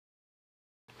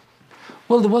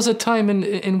Well, there was a time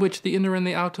in which the inner and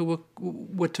the outer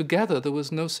were together. There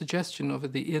was no suggestion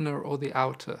of the inner or the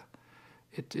outer.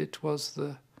 It was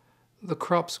the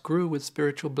crops grew with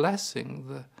spiritual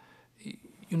blessing.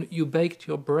 You baked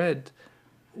your bread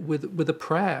with a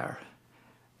prayer.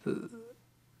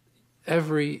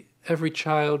 Every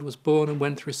child was born and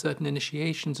went through certain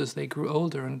initiations as they grew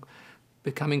older, and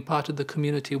becoming part of the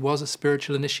community was a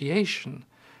spiritual initiation.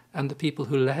 And the people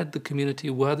who led the community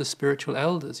were the spiritual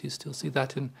elders. You still see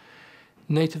that in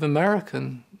Native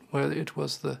American, where it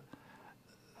was the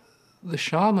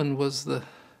shaman was a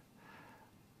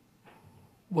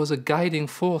guiding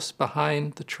force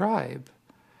behind the tribe.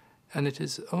 And it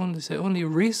is only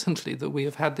recently that we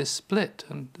have had this split,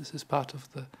 and this is part of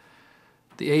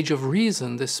the age of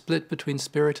reason, this split between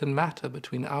spirit and matter,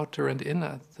 between outer and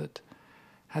inner, that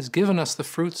has given us the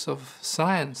fruits of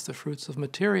science, the fruits of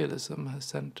materialism, has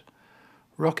sent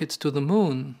rockets to the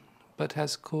moon, but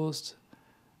has caused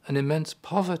an immense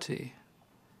poverty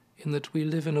in that we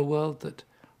live in a world that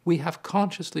we have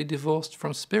consciously divorced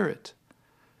from spirit.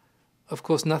 Of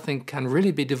course, nothing can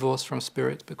really be divorced from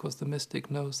spirit, because the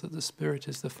mystic knows that the spirit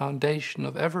is the foundation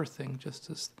of everything, just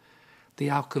as the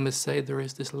alchemists say there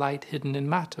is this light hidden in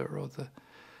matter, or the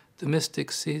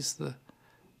mystic sees the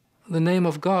name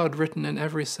of God written in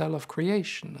every cell of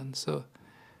creation. And so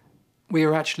we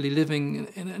are actually living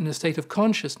in a state of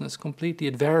consciousness completely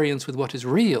at variance with what is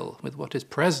real, with what is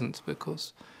present,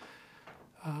 because,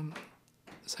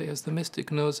 say, as the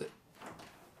mystic knows,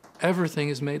 everything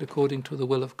is made according to the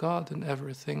will of God, and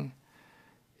everything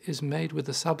is made with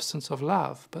the substance of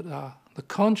love. But the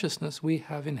consciousness we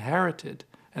have inherited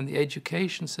and the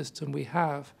education system we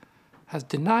have has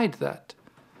denied that.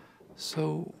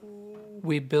 So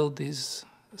we build these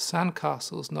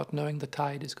sandcastles not knowing the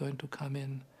tide is going to come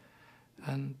in.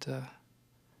 And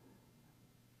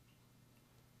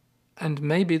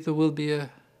maybe there will be a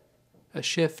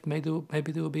shift, maybe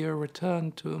there will be a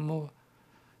return to a more,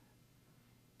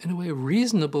 in a way,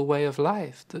 reasonable way of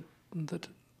life that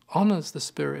honors the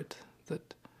spirit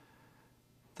that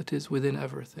is within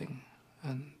everything,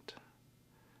 and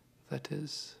that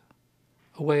is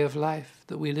a way of life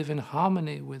that we live in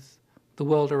harmony with the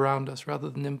world around us, rather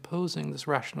than imposing this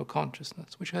rational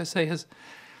consciousness, which I say has,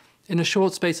 in a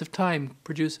short space of time,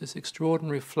 produced this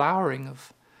extraordinary flowering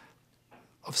of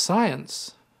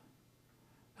science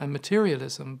and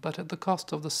materialism, but at the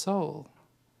cost of the soul,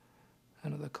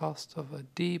 and at the cost of a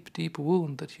deep, deep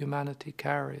wound that humanity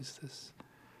carries, this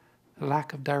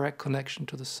lack of direct connection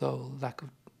to the soul, lack of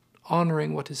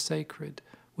honoring what is sacred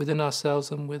within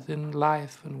ourselves and within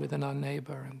life and within our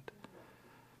neighbor,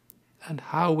 and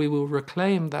how we will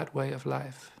reclaim that way of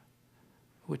life,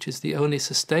 which is the only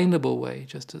sustainable way.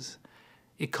 Just as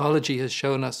ecology has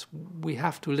shown us, we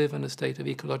have to live in a state of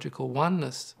ecological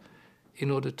oneness in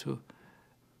order to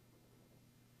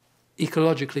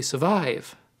ecologically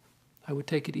survive. I would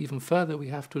take it even further. We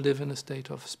have to live in a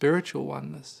state of spiritual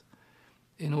oneness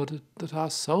in order that our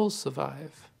souls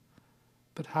survive.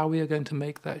 But how we are going to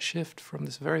make that shift from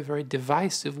this very, very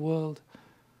divisive world,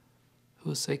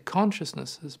 who say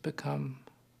consciousness has become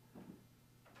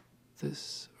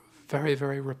this very,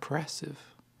 very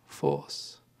repressive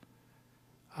force,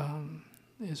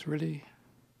 is really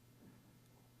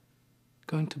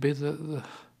going to be the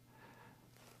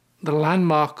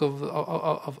landmark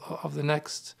of the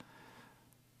next,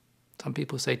 some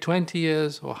people say 20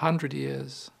 years or 100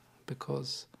 years,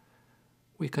 because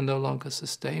we can no longer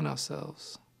sustain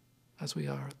ourselves as we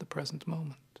are at the present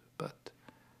moment. But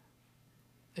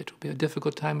it will be a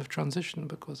difficult time of transition,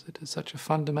 because it is such a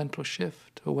fundamental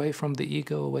shift away from the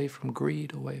ego, away from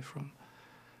greed, away from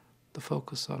the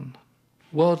focus on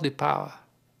worldly power,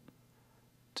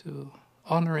 to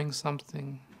honoring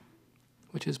something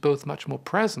which is both much more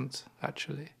present,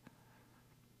 actually,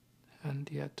 and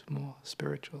yet more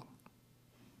spiritual.